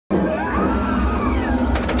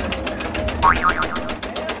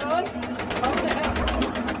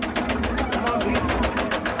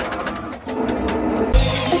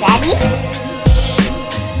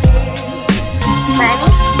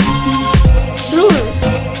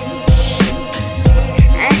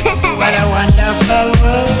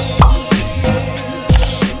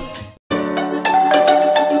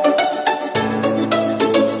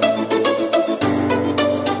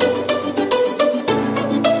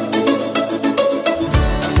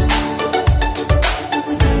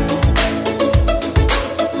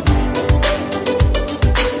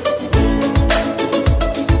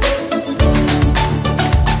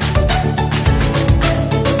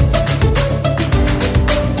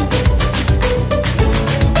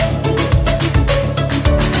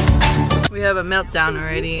a meltdown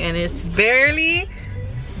already, and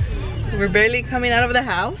we're barely coming out of the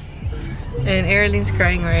house, and Aaralyn's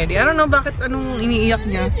crying already. I don't know bakit anong iniiyak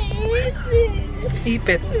niya.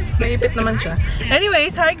 Ipit. Maipit naman siya.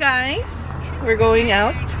 Anyways, hi guys! We're going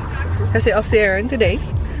out. Kasi off si Aaron today.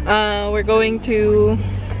 We're going to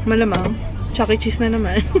malamang Chuck E. Cheese na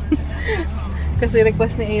naman. Kasi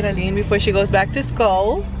request ni Aaralyn before she goes back to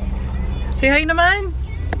school. Say hi naman!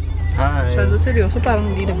 Hi! Seryoso, parang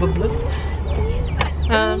hindi nagbablog.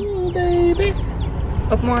 Baby!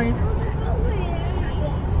 Up more.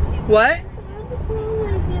 What?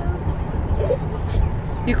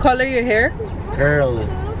 You color your hair? Curly.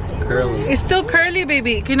 It's still curly,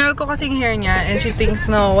 baby. Kinurl ko kasing hair niya and she thinks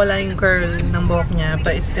no, wala yung curl ng buhok niya,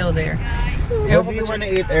 but it's still there. What do you want to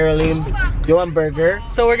eat, Aaralyn? You want burger?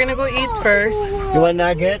 So we're gonna go eat first. You want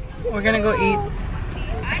nuggets? We're gonna go eat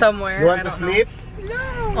somewhere. You want to sleep?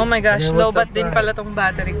 Oh my gosh, low bat din pala tong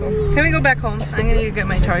battery ko. Can we go back home? I'm gonna get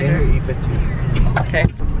my charger. Okay.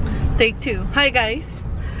 Take 2. Hi guys.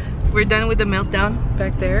 We're done with the meltdown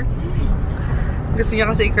back there. Gusto niya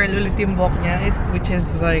kasi i-curl ulit yung buhok niya, which is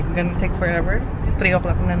like gonna take forever. 3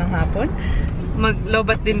 o'clock na ng hapon.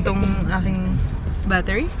 Mag-lobat din tong aking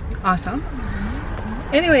battery. Awesome.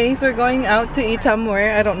 Anyways, we're going out to eat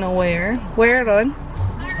somewhere. I don't know where. Where, Ron?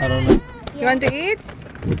 I don't know. You want to eat?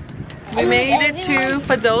 We made it to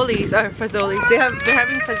Fazoli's. Or Fazoli's. They're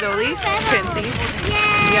having Fazoli's. Fancy.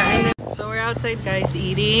 Yeah, and then, so we're outside guys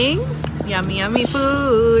eating yummy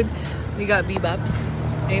food. We got bebops.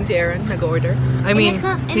 And si Aaron nag-order. I mean,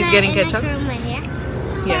 he's getting ketchup.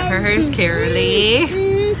 Yeah, her hair is curly.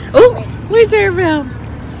 Oh, where's Arabelle?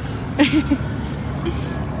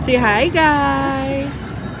 Say hi, guys.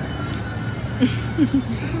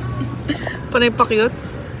 Panay pa cute.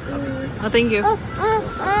 Oh, thank you.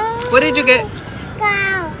 What did you get?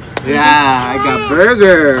 Yeah, I got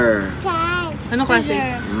burger. Ano klase?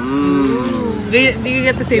 Do you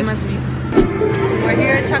get the same as me? We're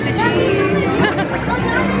here at Chuck E. Cheese.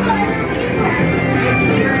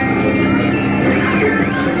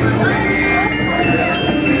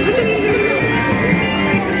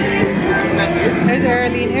 There's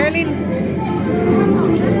Aaralyn. Aaralyn,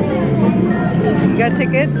 you got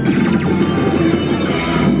tickets?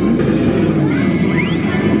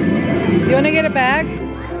 You want to get a bag?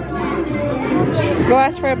 Go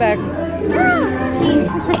ask for a bag.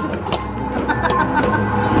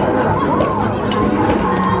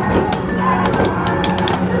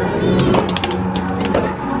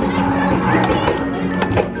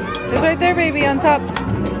 It's right there, baby, on top.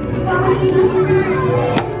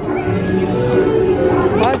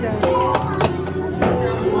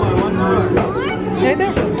 Right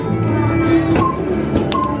there.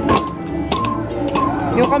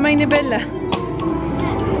 Yung kamay ni Bella.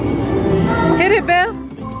 Hit it, Belle.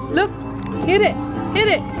 Look. Hit it. Hit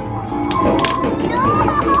it.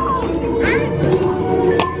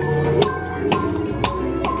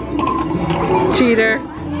 Cheater.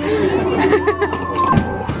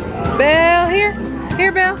 Belle, here.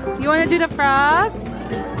 Here, Belle. You want to do the frog?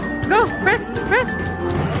 Go. Press. Press.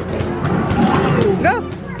 Go.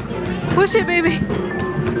 Push it, baby.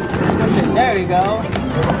 Push it. There you go.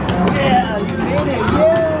 Yeah, you made it.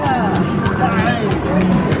 Yeah. Nice.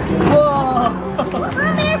 Whoa.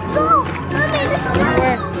 Mommy, let's go. Mommy, let's go.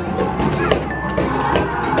 Where?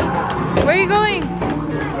 Where are you going?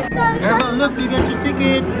 Arabelle, look, you got your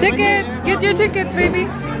ticket. Tickets. Get your tickets, baby.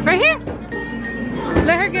 Right here.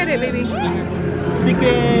 Let her get it, baby.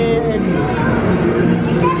 Tickets.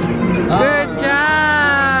 Good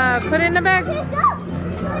job. Put it in the bag.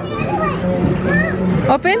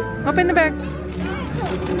 Open. Open the bag.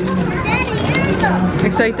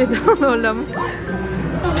 Excited daw, Lola mo.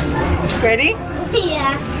 Ready?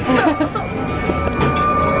 Yeah.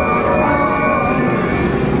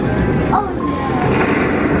 Oh no.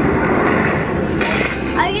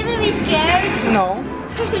 Are you gonna be scared? No.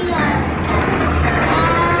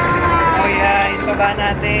 Oh yeah, yung baba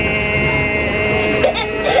natin.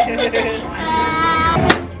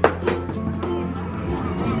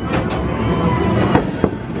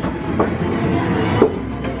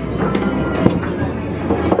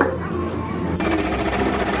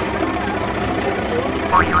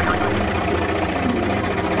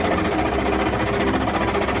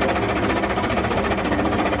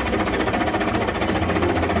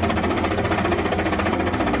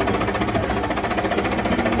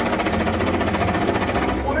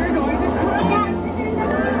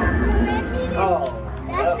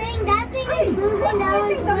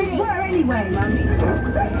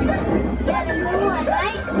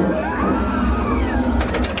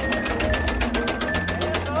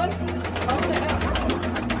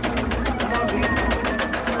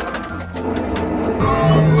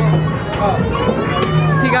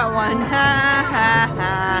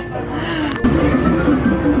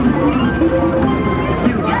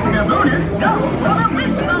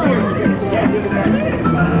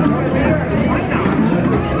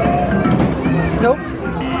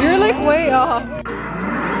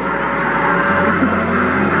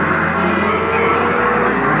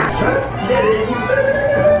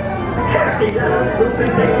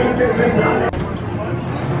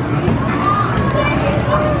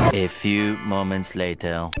 A few moments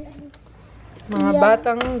later. Mga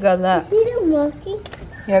batang gala. See them walking?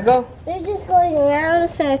 Yeah, go. They're just going around a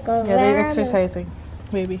circle. Yeah, they're exercising,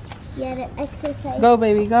 baby. Yeah, they're exercising. Go,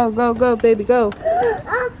 baby, go, go, go, baby, go.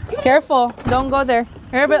 Careful, don't go there.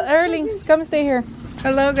 Aaralyn, come stay here.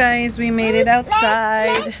 Hello, guys. We made it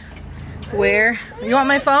outside. Where? You want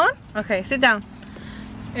my phone? Okay, sit down.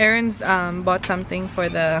 Aaron's bought something for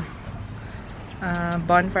the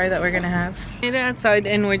bonfire that we're gonna have. Made it outside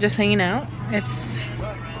and we're just hanging out. It's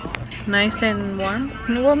nice and warm.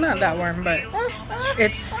 Well, not that warm, but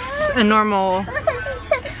it's a normal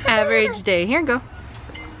average day. Here, go.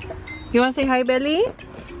 You want to say hi, Bili?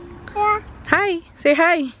 Yeah. Hi. Say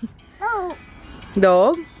hi. Oh.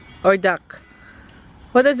 Dog or duck?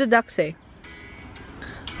 What does the duck say?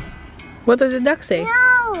 What does the duck say?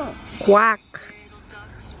 No. Quack.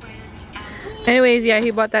 Anyways, yeah,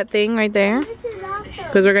 he bought that thing right there This is awesome.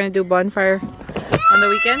 because we're gonna do bonfire on the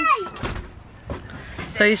weekend.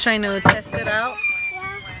 So he's trying to test it out.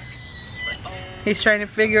 He's trying to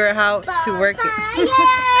figure out how to work it.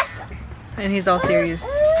 And he's all serious.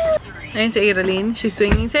 And to Aaralyn, she's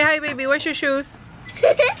swinging. Say hi, baby. Where's your shoes?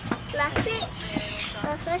 That's it.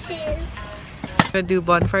 That's what she is. I'm gonna do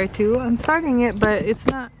bonfire too. I'm starting it, but it's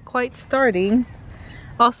not quite starting.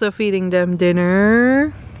 Also feeding them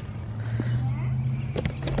dinner.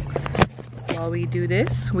 While we do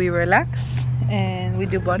this, we relax and we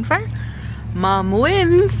do bonfire. Mom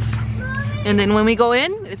wins. And then when we go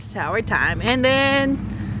in, it's shower time. And then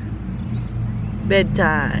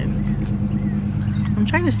bedtime. I'm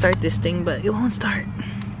trying to start this thing, but it won't start.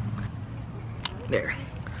 There.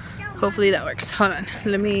 Hopefully that works. Hold on.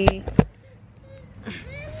 Let me...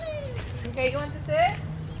 Okay, you want to sit?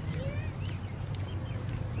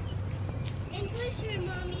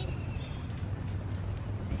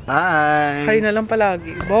 Hi! Kayo na lang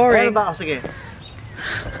palagi. Boring. Ano ba ako? Sige.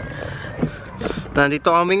 Nandito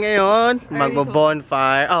kami ngayon.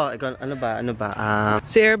 Magbo-bonfire. Oh, ikaw, ano ba?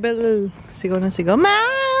 Si Arabelle, sigaw na sigaw.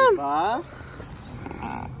 Mom! Ba?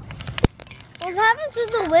 What happened to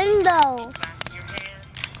the window?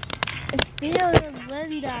 It's still the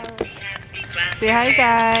window. Say hi,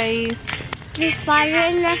 guys. There's fire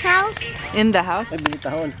in the house? In the house. Ay,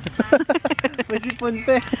 binitahon. May sipon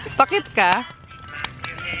pa. Pakit ka.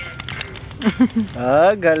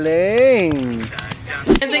 Ah, galing.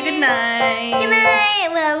 Say good night. Good night.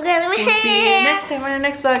 Well, I'm gonna We'll see you next time on the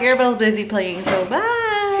next vlog. Arabelle's busy playing, so bye.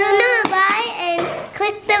 So now, bye, and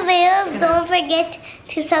click the bell. Don't forget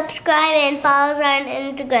to subscribe and follow us on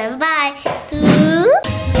Instagram. Bye.